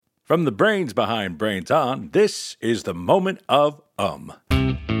From the brains behind Brains On, this is the Moment of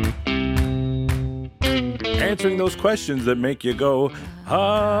Answering those questions that make you go,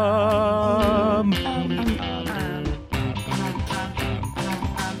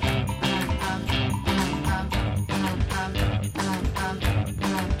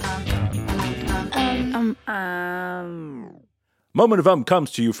 Moment of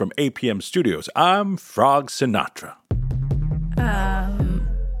comes to you from APM Studios. I'm Frog Sinatra.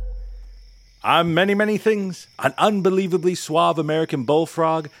 I'm many, many things. An unbelievably suave American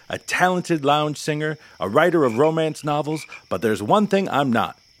bullfrog, a talented lounge singer, a writer of romance novels, but there's one thing I'm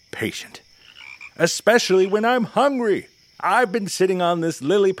not: patient. Especially when I'm hungry. I've been sitting on this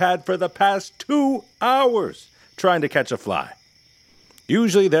lily pad for the past 2 hours trying to catch a fly.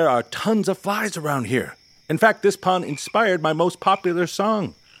 Usually there are tons of flies around here. In fact, this pond inspired my most popular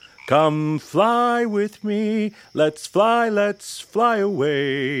song. Come fly with me, let's fly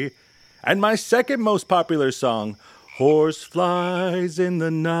away. And my second most popular song, horse flies in the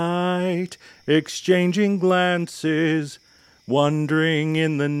night, exchanging glances, wondering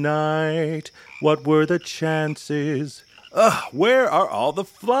in the night, what were the chances? Where are all the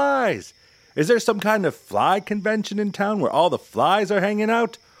flies? Is there some kind of fly convention in town where all the flies are hanging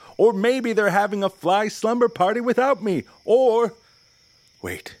out? Or maybe they're having a fly slumber party without me. Or,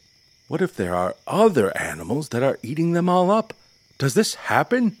 wait, what if there are other animals that are eating them all up? Does this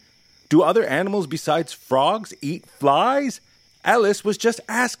happen? Do other animals besides frogs eat flies? Ellis was just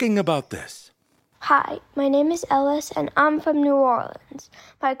asking about this. Hi, my name is Ellis, and I'm from New Orleans.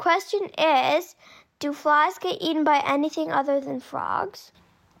 My question is, do flies get eaten by anything other than frogs?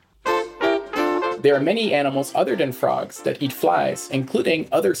 There are many animals other than frogs that eat flies, including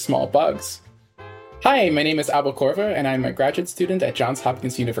other small bugs. Hi, my name is Abel Corva, and I'm a graduate student at Johns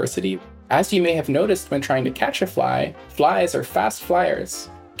Hopkins University. As you may have noticed when trying to catch a fly, flies are fast flyers.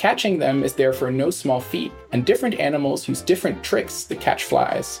 Catching them is therefore no small feat, and different animals use different tricks to catch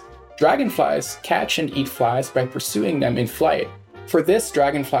flies. Dragonflies catch and eat flies by pursuing them in flight. For this,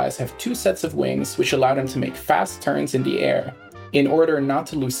 dragonflies have 2 sets of wings which allow them to make fast turns in the air. In order not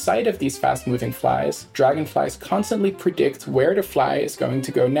to lose sight of these fast-moving flies, dragonflies constantly predict where the fly is going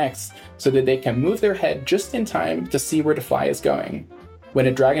to go next, so that they can move their head just in time to see where the fly is going. When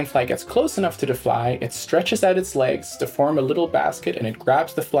a dragonfly gets close enough to the fly, it stretches out its legs to form a little basket and it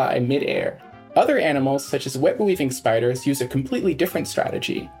grabs the fly mid-air. Other animals, such as web-weaving spiders, use a completely different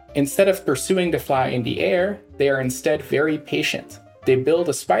strategy. Instead of pursuing the fly in the air, they are instead very patient. They build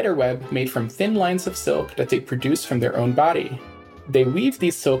a spider web made from thin lines of silk that they produce from their own body. They weave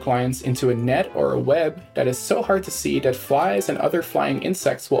these silk lines into a net or a web that is so hard to see that flies and other flying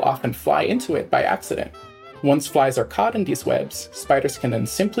insects will often fly into it by accident. Once flies are caught in these webs, spiders can then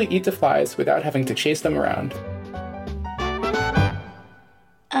simply eat the flies without having to chase them around.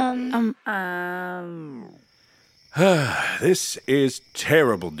 This is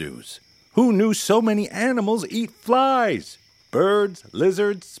terrible news. Who knew so many animals eat flies? Birds,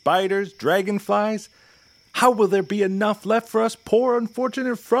 lizards, spiders, dragonflies? How will there be enough left for us poor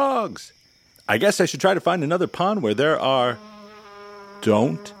unfortunate frogs? I guess I should try to find another pond where there are...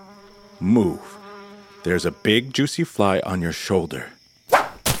 Don't move. There's a big juicy fly on your shoulder.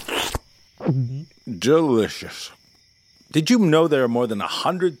 Delicious. Did you know there are more than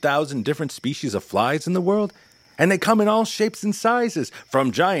 100,000 different species of flies in the world? And they come in all shapes and sizes,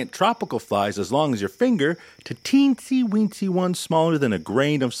 from giant tropical flies as long as your finger to teensy-weensy ones smaller than a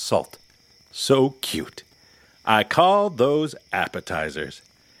grain of salt. So cute. I call those appetizers.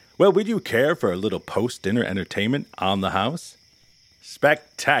 Well, would you care for a little post-dinner entertainment on the house?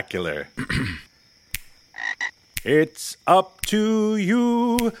 Spectacular. It's up to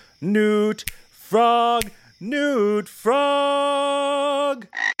you, Newt Frog, Newt Frog.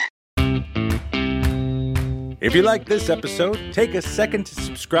 If you like this episode, take a second to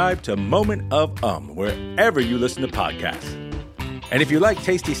subscribe to Moment of wherever you listen to podcasts. And if you like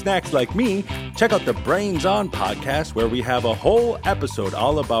tasty snacks like me, check out the Brains On podcast, where we have a whole episode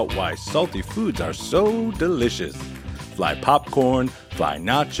all about why salty foods are so delicious. Fly popcorn, fly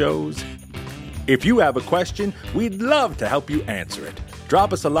nachos. If you have a question, we'd love to help you answer it.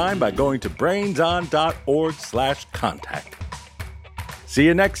 Drop us a line by going to brainson.org/contact. See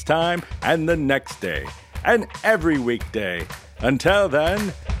you next time, and the next day, and every weekday. Until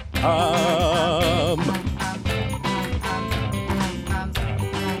then,